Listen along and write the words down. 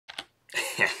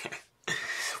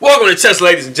Welcome to chess,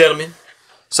 ladies and gentlemen.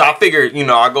 So I figured,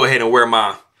 I'll go ahead and wear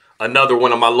another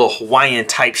one of my little Hawaiian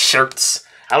type shirts.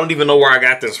 I don't even know where I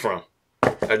got this from.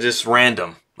 I just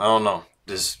random. I don't know.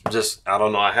 Just I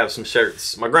don't know. I have some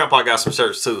shirts. My grandpa got some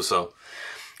shirts too, so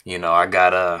I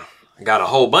got a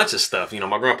whole bunch of stuff.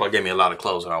 My grandpa gave me a lot of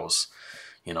clothes when I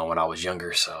was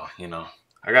younger, so I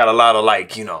got a lot of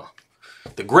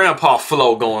the grandpa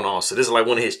flow going on. So this is like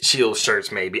one of his chill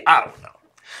shirts, maybe. I don't know.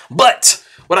 But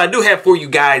what I do have for you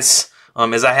guys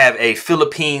is I have a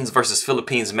Philippines versus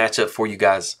Philippines matchup for you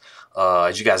guys.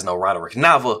 As you guys know, Roderick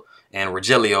Nava and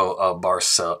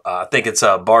Rogelio I think it's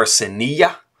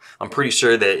Barcenilla. I'm pretty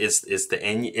sure that it's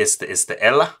the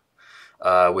Ella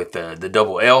with the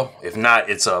double L. If not,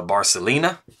 it's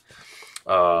Barcelina.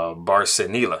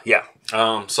 Barcenilla. Yeah.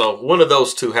 So one of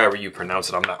those two, however you pronounce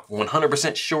it, I'm not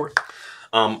 100% sure.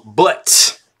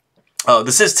 But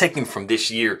this is taken from this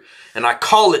year, and I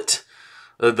call it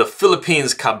the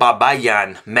Philippines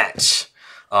Kababayan match.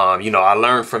 I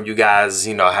learned from you guys,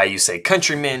 how you say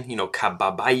countrymen,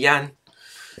 Kababayan.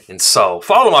 And so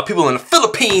for all of my people in the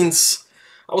Philippines,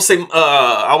 I would say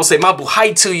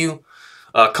mabuhay to you.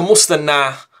 Kamusta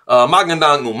na?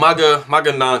 Magandang umaga,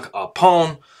 magandang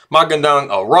hapon, magandang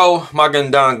araw,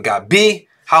 magandang gabi.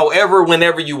 However,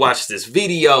 whenever you watch this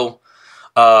video,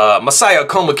 Masaya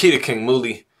ko makikinig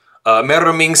muli.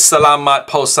 Maraming salamat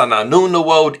po sa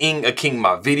nanonood ng aking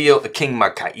mga video, aking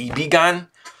mga kaibigan.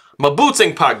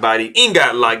 Mabuting pagbati,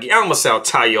 ingat lagi, almasal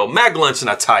tayo, maglunch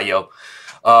na tayo.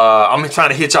 I'm trying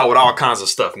to hit y'all with all kinds of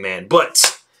stuff, man.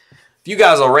 But if you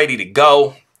guys are ready to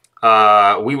go,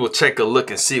 we will take a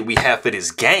look and see what we have for this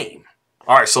game.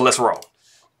 All right, so let's roll.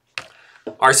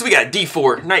 All right, so we got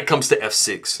D4, knight comes to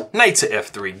F6, knight to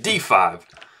F3, D5,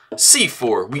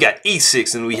 C4, we got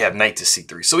E6, and we have knight to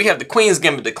C3. So we have the Queen's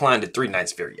Gambit declined to 3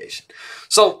 knights variation.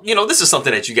 So, this is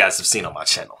something that you guys have seen on my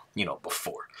channel,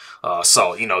 before.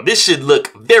 So, this should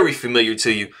look very familiar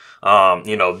to you.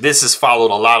 This has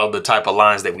followed a lot of the type of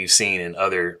lines that we've seen in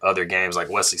other games like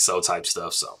Wesley So type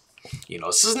stuff. So,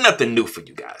 this is nothing new for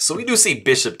you guys. So we do see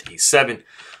bishop to E7.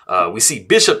 We see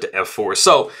bishop to F4.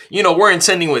 So, we're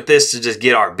intending with this to just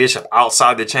get our bishop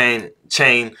outside the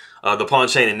the pawn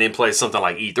chain, and then play something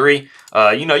like E3.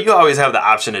 You always have the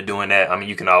option of doing that. I mean,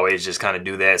 you can always just kind of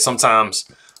do that. Sometimes,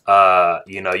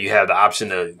 you have the option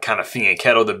to kind of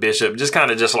fianchetto the bishop, just kind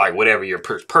of just like whatever your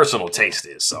personal taste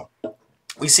is. So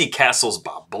we see castles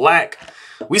by black.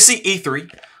 We see E3.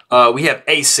 We have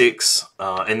A6,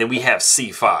 and then we have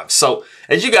C5. So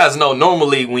as you guys know,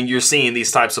 normally when you're seeing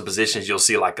these types of positions, you'll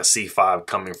see like a C5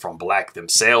 coming from black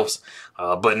themselves.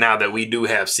 But now that we do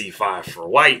have C5 for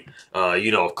white,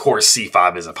 of course,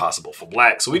 C5 isn't possible for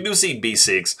black. So we do see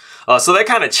B6. So that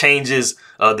kind of changes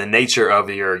the nature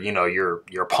of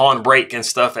your pawn break and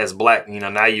stuff as black.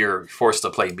 Now you're forced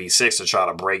to play B6 to try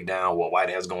to break down what white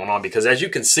has going on. Because as you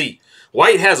can see,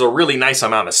 white has a really nice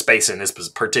amount of space in this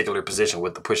particular position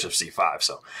with the push of C5.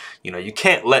 So, you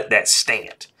can't let that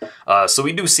stand. So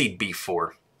we do see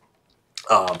B4.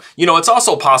 It's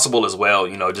also possible as well,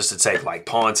 just to take like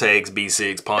pawn takes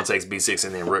B6, pawn takes B6,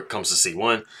 and then rook comes to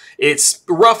C1. It's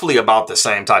roughly about the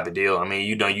same type of deal. I mean,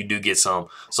 you do get some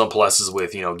pluses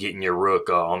with, getting your rook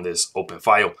on this open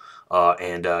file.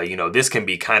 This can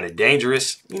be kind of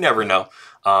dangerous. You never know.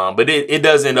 But it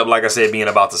does end up, like I said, being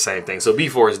about the same thing. So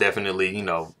B4 is definitely,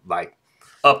 like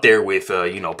up there with,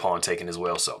 pawn taking as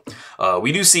well. So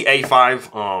we do see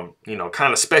A5,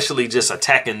 kind of specially just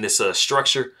attacking this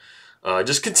structure.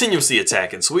 Just continuously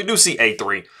attacking. So we do see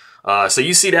A3. So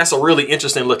you see that's a really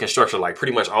interesting looking structure. Like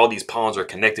pretty much all these pawns are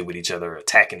connected with each other,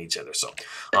 attacking each other. So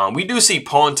we do see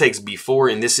pawn takes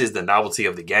B4, and this is the novelty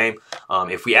of the game.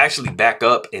 If we actually back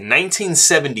up in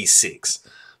 1976,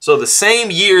 so the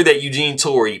same year that Eugene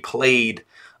Torrey played,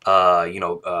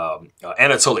 Anatoly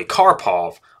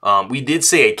Karpov, we did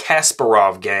see a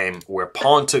Kasparov game where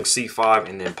pawn took C5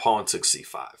 and then pawn took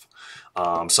C5.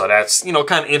 So that's,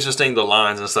 kind of interesting, the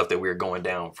lines and stuff that we're going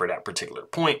down for that particular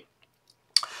point.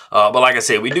 But like I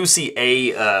said, we do see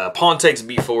a pawn takes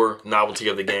B4, novelty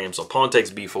of the game. So pawn takes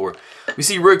B4. We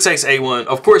see rook takes A1.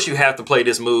 Of course, you have to play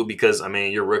this move because, I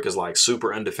mean, your rook is like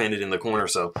super undefended in the corner.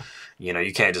 So,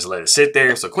 you can't just let it sit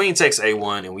there. So queen takes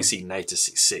A1, and we see knight to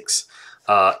C6.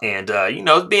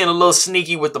 Being a little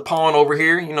sneaky with the pawn over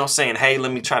here, saying, hey,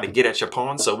 let me try to get at your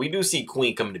pawn. So we do see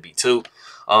queen coming to B2.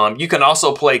 You can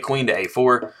also play queen to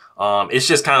A4. It's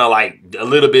just kind of like a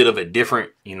little bit of a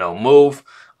different, move.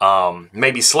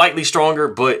 maybe slightly stronger,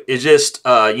 but it just,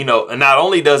 you know, not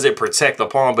only does it protect the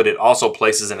pawn, but it also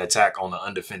places an attack on the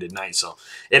undefended knight. So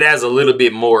it has a little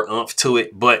bit more oomph to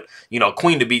it. But, you know,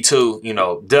 queen to b2, you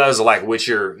know, does like what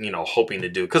you're, you know, hoping to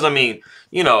do. Because, I mean,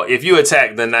 you know, if you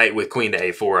attack the knight with queen to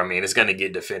a4, I mean, it's going to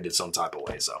get defended some type of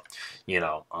way. So, you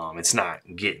know, it's not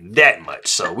getting that much.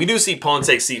 So we do see pawn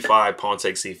takes c5, pawn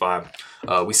takes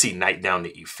c5. We see knight down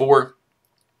to e4.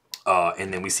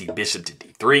 And then we see bishop to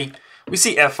d3. We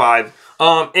see f5.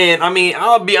 And I mean,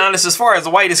 I'll be honest, as far as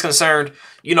white is concerned,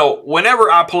 you know,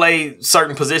 whenever I play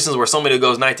certain positions where somebody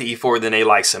goes knight to e4, then they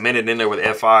like cement it in there with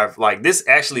f5, like this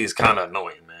actually is kind of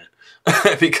annoying, man.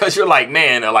 Because you're like,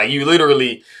 man, like you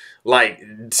literally, like,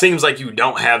 seems like you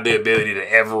don't have the ability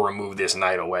to ever remove this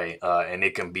knight away. And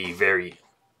it can be very,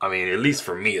 I mean, at least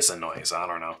for me, it's annoying. So I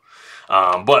don't know.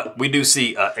 But we do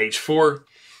see h4.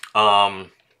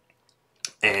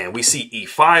 And we see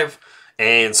e5.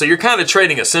 And so you're kind of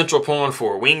trading a central pawn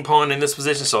for a wing pawn in this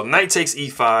position. So knight takes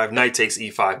e5, knight takes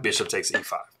e5, bishop takes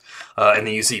e5. And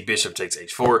then you see bishop takes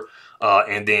h4.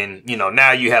 And then, you know,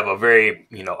 now you have a very,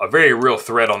 you know, a very real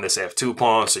threat on this f2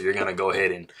 pawn. So you're going to go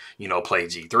ahead and, you know, play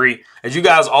g3. As you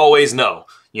guys always know,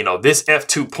 you know, this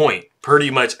f2 point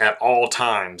pretty much at all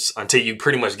times until you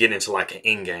pretty much get into like an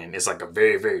endgame is like a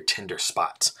very, very tender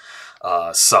spot.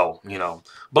 So, you know,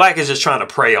 black is just trying to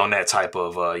prey on that type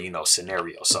of, you know,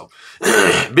 scenario. So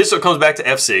bishop comes back to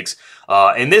f6.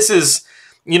 And this is,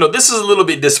 you know, this is a little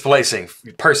bit displacing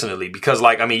personally, because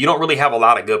like, I mean, you don't really have a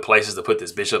lot of good places to put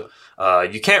this bishop.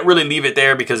 You can't really leave it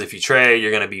there because if you trade,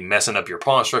 you're going to be messing up your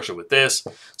pawn structure with this.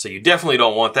 So you definitely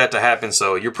don't want that to happen.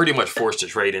 So you're pretty much forced to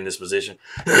trade in this position.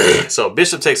 So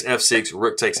bishop takes f6,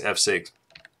 rook takes f6.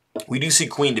 We do see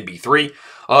queen to b3.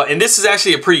 And this is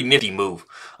actually a pretty nifty move.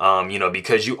 You know,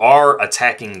 because you are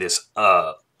attacking this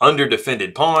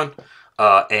under-defended pawn,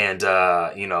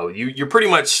 you know, you're pretty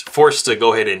much forced to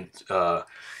go ahead and,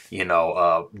 you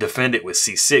know, defend it with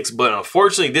c6. But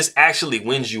unfortunately, this actually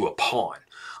wins you a pawn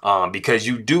because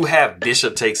you do have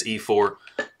bishop takes e4,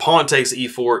 pawn takes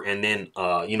e4, and then,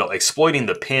 you know, exploiting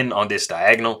the pin on this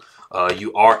diagonal.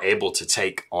 You are able to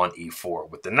take on e4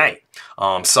 with the knight.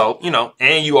 So, you know,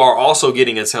 and you are also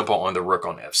getting a tempo on the rook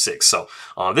on f6. So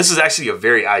this is actually a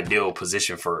very ideal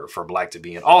position for black to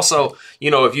be in. Also, you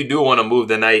know, if you do want to move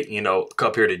the knight, you know,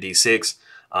 up here to d6,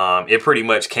 it pretty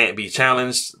much can't be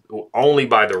challenged only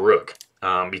by the rook.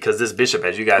 Because this bishop,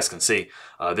 as you guys can see,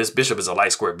 this bishop is a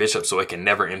light square bishop, so it can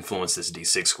never influence this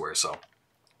d6 square. So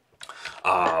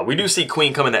we do see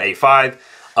queen coming to a5.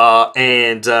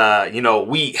 You know,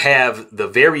 we have the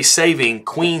very saving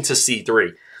queen to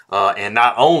c3. And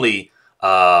not only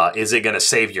is it going to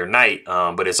save your knight,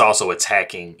 but it's also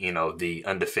attacking, you know, the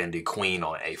undefended queen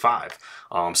on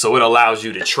a5. So it allows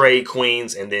you to trade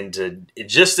queens and then to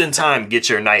just in time get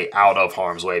your knight out of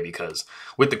harm's way, because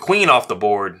with the queen off the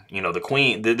board, you know, the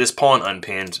queen, this pawn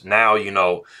unpinned, now, you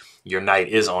know, your knight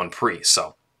is on pre.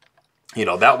 So, you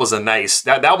know, that was a nice,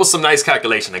 that was some nice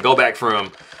calculation to go back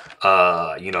from,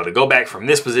 you know, to go back from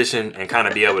this position and kind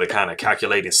of be able to kind of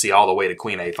calculate and see all the way to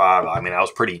queen a5. I mean, that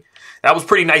was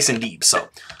pretty nice and deep. So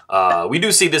we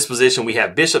do see this position. We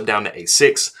have bishop down to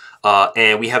a6,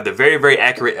 and we have the very, very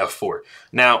accurate f4.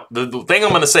 Now, the thing I'm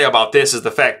going to say about this is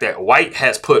the fact that white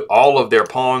has put all of their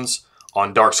pawns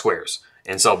on dark squares.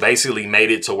 And so basically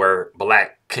made it to where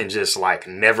black can just like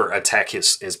never attack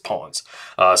his pawns.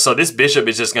 So this bishop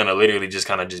is just going to literally just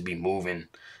kind of just be moving.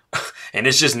 And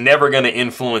it's just never going to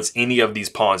influence any of these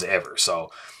pawns ever.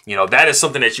 So, you know, that is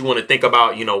something that you want to think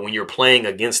about, you know, when you're playing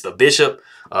against the bishop.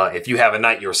 If you have a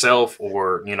knight yourself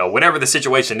or, you know, whatever the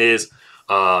situation is,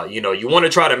 you know, you want to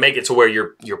try to make it to where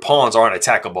your pawns aren't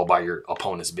attackable by your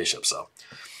opponent's bishop. So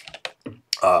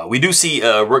we do see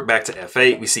rook back to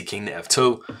f8. We see king to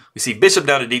f2. We see bishop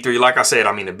down to d3. Like I said,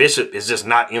 I mean, the bishop is just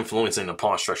not influencing the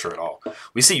pawn structure at all.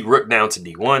 We see rook down to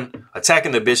d1,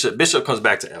 attacking the bishop. Bishop comes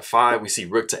back to f5. We see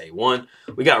rook to a1.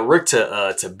 We got rook to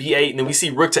b8, and then we see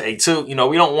rook to a2. You know,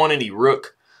 we don't want any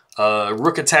rook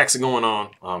attacks going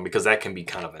on because that can be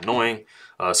kind of annoying.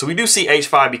 So we do see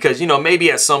h5 because, you know,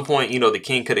 maybe at some point, you know, the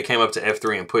king could have came up to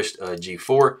f3 and pushed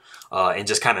g4 and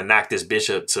just kind of knocked this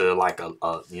bishop to like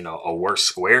you know, a worse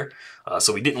square.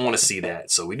 So we didn't want to see that.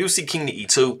 So we do see king to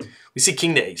e2. We see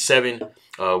king to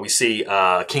h7. We see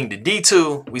king to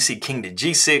d2. We see king to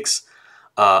g6.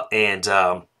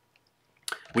 And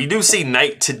we do see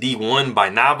knight to d1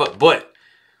 by Nava. But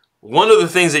one of the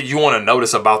things that you want to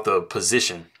notice about the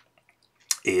position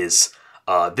is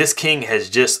this king has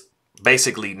just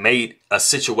basically made a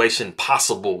situation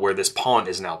possible where this pawn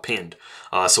is now pinned.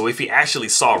 So if he actually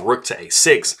saw rook to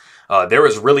a6, there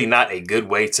is really not a good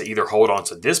way to either hold on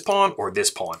to this pawn or this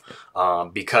pawn,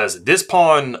 because this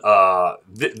pawn,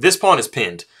 this pawn is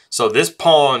pinned. So this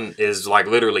pawn is like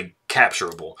literally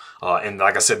capturable. And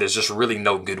like I said, there's just really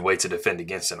no good way to defend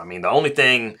against it. I mean, the only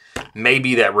thing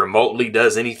maybe that remotely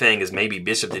does anything is maybe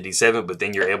bishop to d7, but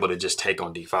then you're able to just take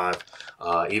on d5.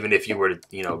 Even if you were to,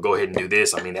 you know, go ahead and do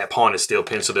this, I mean, that pawn is still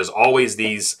pinned. So there's always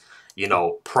these, you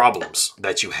know, problems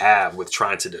that you have with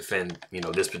trying to defend, you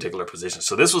know, this particular position.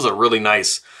 So this was a really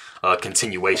nice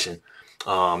continuation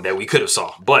that we could have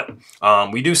saw, but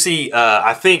we do see.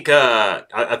 I think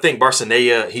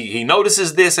Barcenilla he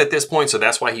notices this at this point, so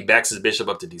that's why he backs his bishop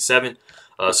up to d7.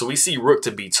 So we see rook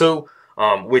to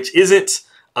b2, which isn't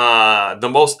the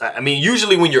most. I mean,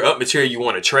 usually when you're up material, you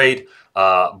want to trade,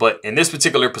 but in this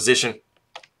particular position,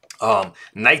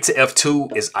 knight to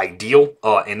f2 is ideal,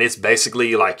 and it's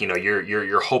basically like, you know,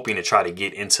 you're hoping to try to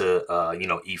get into you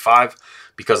know, e5.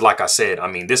 Because like I said, I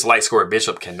mean, this light square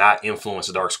bishop cannot influence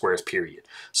dark squares, period.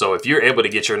 So if you're able to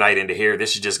get your knight into here,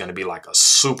 this is just going to be like a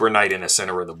super knight in the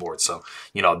center of the board. So,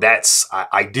 you know, that's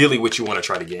ideally what you want to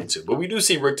try to get into. But we do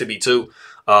see rook to b2.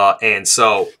 And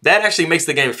so that actually makes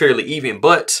the game fairly even.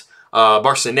 But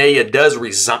Barcenilla does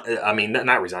resign. I mean,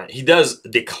 not resign. He does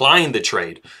decline the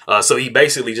trade. So he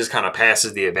basically just kind of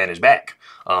passes the advantage back.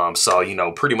 So, you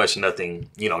know, pretty much nothing,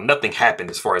 you know, nothing happened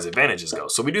as far as advantages go.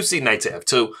 So we do see knight to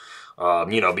f2.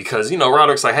 You know, because, you know,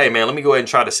 Roderick's like, hey, man, let me go ahead and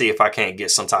try to see if I can't get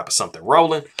some type of something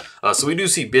rolling. So we do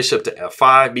see bishop to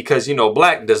f5 because, you know,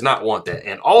 black does not want that.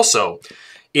 And also,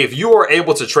 if you are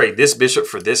able to trade this bishop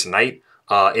for this knight,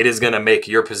 it is going to make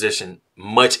your position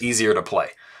much easier to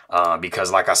play.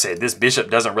 Because, like I said, this bishop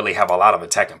doesn't really have a lot of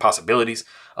attacking possibilities,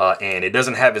 and it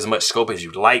doesn't have as much scope as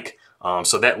you'd like.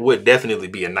 So that would definitely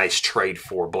be a nice trade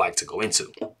for black to go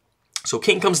into. So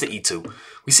king comes to e2.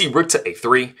 We see rook to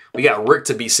a3. We got rook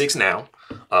to b6 now.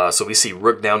 So we see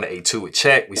rook down to a2 with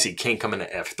check. We see king coming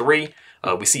to f3.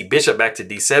 We see bishop back to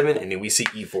d7, and then we see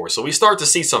e4. So we start to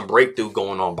see some breakthrough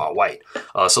going on by white.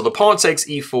 So the pawn takes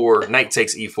e4, knight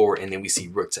takes e4, and then we see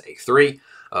rook to a3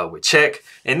 with check.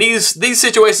 And these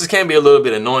situations can be a little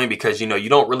bit annoying because, you know, you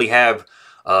don't really have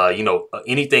you know,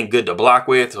 anything good to block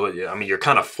with. I mean, you're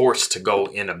kind of forced to go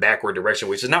in a backward direction,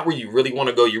 which is not where you really want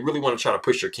to go. You really want to try to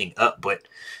push your king up, but,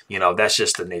 you know, that's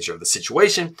just the nature of the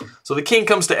situation. So the king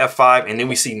comes to f5, and then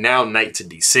we see now knight to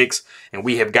d6, and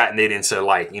we have gotten it into,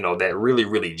 like, you know, that really,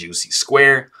 really juicy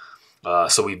square.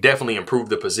 So we've definitely improved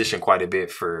the position quite a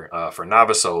bit for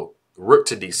Nava. So rook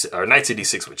to d6, or knight to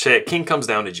d6 with check. King comes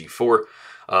down to g4.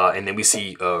 And then we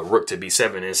see rook to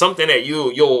b7, and something that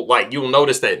you'll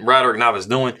notice that Roderick Nava is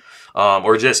doing,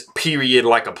 or just period,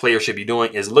 like a player should be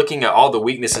doing, is looking at all the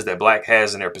weaknesses that black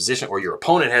has in their position, or your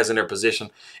opponent has in their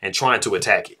position, and trying to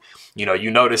attack it. You know, you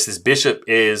notice this bishop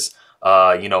is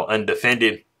you know,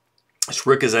 undefended. This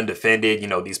rook is undefended. You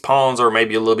know, these pawns are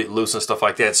maybe a little bit loose and stuff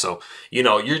like that. So, you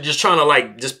know, you're just trying to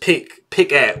like just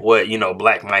pick at what, you know,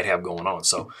 black might have going on.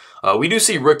 So we do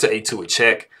see rook to a2 with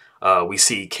check. We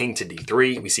see king to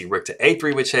d3. We see rook to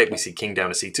a3 with check. We see king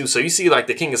down to c2. So you see like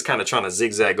the king is kind of trying to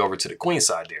zigzag over to the queen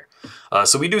side there.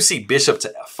 So we do see bishop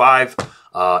to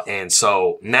f5. And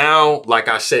so now, like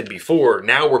I said before,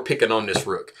 now we're picking on this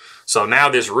rook. So now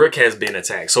this rook has been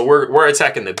attacked. So we're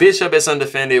attacking the bishop that's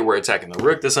undefended. We're attacking the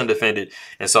rook that's undefended.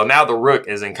 And so now the rook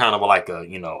is in kind of like a,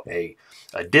 you know, a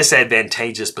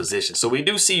disadvantageous position. So we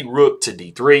do see rook to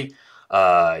d3.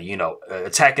 You know,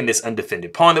 attacking this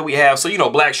undefended pawn that we have. So, you know,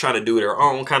 black's trying to do their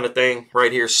own kind of thing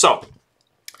right here. So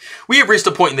we have reached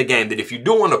a point in the game that if you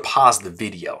do want to pause the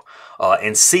video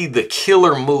and see the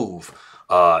killer move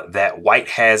that white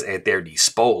has at their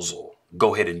disposal,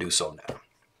 go ahead and do so now.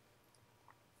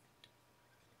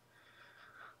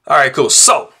 All right, cool.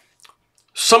 So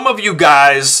some of you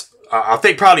guys, I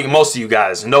think probably most of you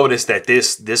guys noticed that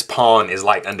this pawn is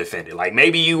like undefended. Like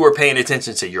maybe you were paying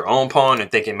attention to your own pawn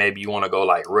and thinking maybe you want to go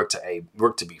like rook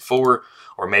to b4,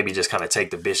 or maybe just kind of take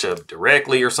the bishop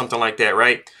directly or something like that,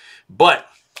 right? But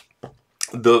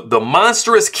the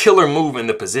monstrous killer move in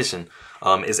the position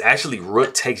is actually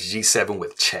rook takes g7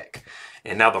 with check.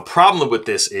 And now the problem with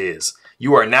this is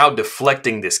you are now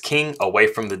deflecting this king away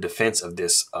from the defense of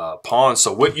this pawn.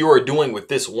 So what you are doing with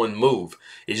this one move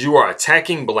is you are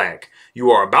attacking black. You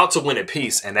are about to win a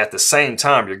piece, and at the same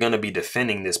time, you're going to be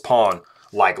defending this pawn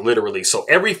like literally. So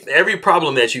every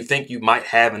problem that you think you might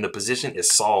have in the position is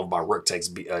solved by rook takes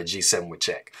g7 with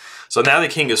check. So now the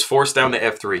king is forced down to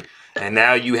f3, and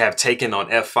now you have taken on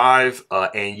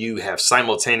f5, and you have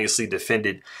simultaneously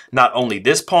defended not only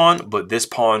this pawn, but this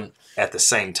pawn at the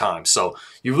same time. So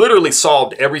you literally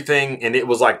solved everything, and it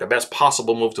was like the best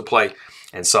possible move to play.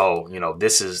 And so, you know,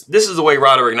 this is the way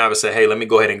Roderick Nava said, hey, let me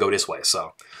go ahead and go this way.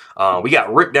 So We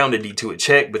got rook down to d2 at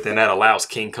check, but then that allows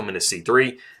king coming to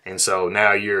c3. And so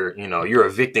now you're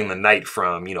evicting the knight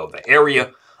from, the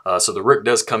area. So the rook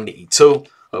does come to e2.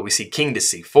 We see king to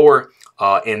c4.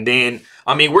 And then,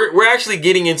 I mean, we're actually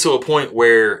getting into a point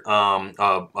where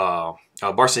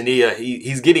Barcenilla,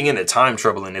 he's getting into time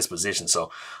trouble in this position.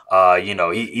 So,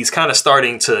 he's kind of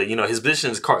starting to, his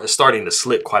position is starting to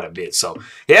slip quite a bit. So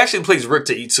he actually plays rook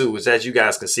to e2, which, as you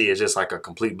guys can see, is just like a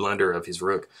complete blunder of his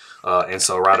rook. And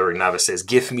so Roderick Nava says,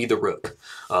 give me the rook.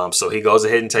 So he goes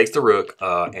ahead and takes the rook.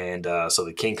 So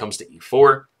the king comes to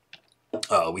e4.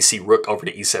 We see rook over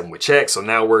to e7 with check. So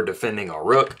now we're defending our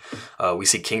rook. We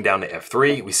see king down to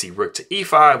f3. We see rook to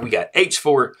e5. We got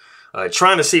h4.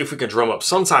 Trying to see if we can drum up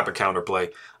some type of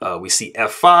counterplay. We see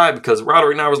f5 because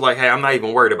Roderick now was like, hey, I'm not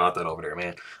even worried about that over there,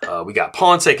 man. We got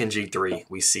pawn taking g3.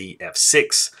 We see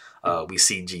f6. We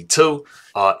see g2.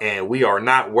 And we are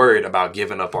not worried about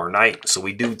giving up our knight. So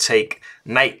we do take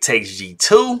knight takes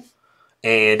g2.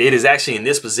 And it is actually in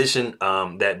this position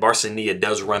that Barcenilla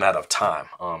does run out of time.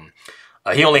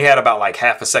 He only had about like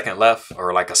half a second left,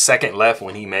 or like a second left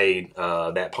when he made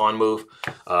that pawn move.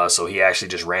 So he actually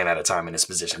just ran out of time in this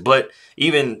position. But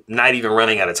even not even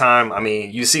running out of time, I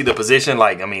mean, you see the position,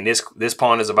 like, I mean, this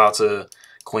pawn is about to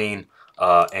queen.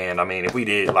 And I mean, if we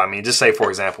did, I mean, just say, for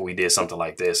example, we did something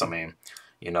like this. I mean,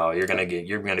 you're gonna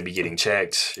be getting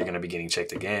checked, you're gonna be getting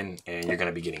checked again, and you're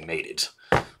gonna be getting mated.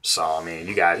 So I mean,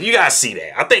 you guys see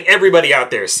that. I think everybody out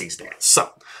there sees that. So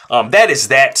that is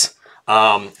that.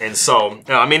 And so,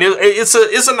 I mean, it's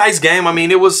a nice game. I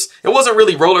mean, it wasn't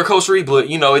really roller coastery, but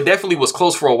it definitely was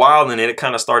close for a while, and then it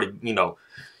kind of started,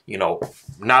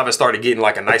 Nava started getting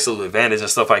like a nice little advantage and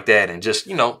stuff like that. And just,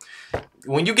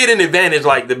 when you get an advantage,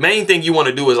 like the main thing you want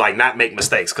to do is like not make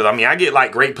mistakes. Cause I mean, I get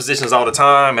like great positions all the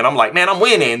time and I'm like, man, I'm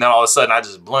winning. And then all of a sudden I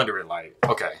just blunder it like,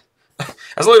 okay,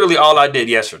 that's literally all I did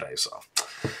yesterday. So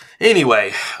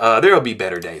anyway, there'll be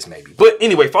better days maybe. But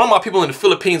anyway, for all my people in the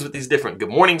Philippines with these different good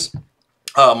mornings,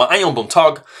 maayong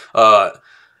buntag,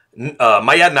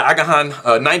 mayad na agahan,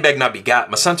 naibag na bigat,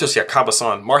 masantos ya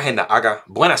kabasan, marhen na aga,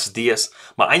 buenos dias,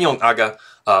 maayong aga,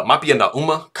 mapia na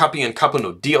uma, kapian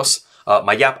kapuno dios,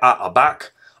 mayap a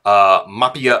abak,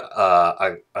 mapia,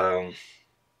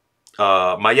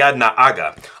 mayad na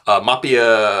aga,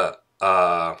 mapia,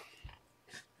 I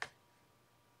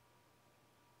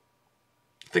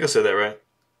think I said that right.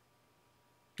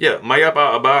 Yeah, mayap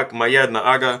a abak, mayad na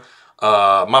aga,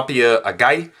 mapia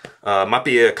agay,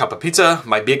 mapia kapapita,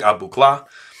 my big abukla,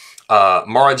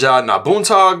 maraja na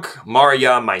buntag,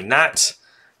 maria my nat,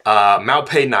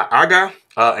 maupe na aga,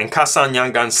 and kasan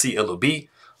yangan si elubi,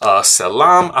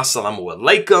 salam, assalamu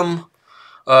alaikum,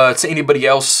 to anybody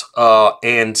else,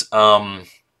 and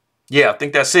yeah, I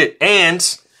think that's it. And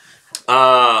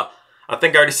I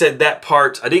think I already said that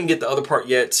part. I didn't get the other part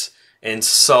yet, and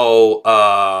so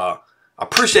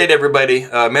appreciate everybody.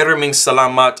 Maraming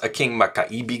salamat aking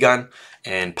makaibigan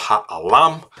and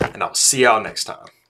paalam, and I'll see y'all next time.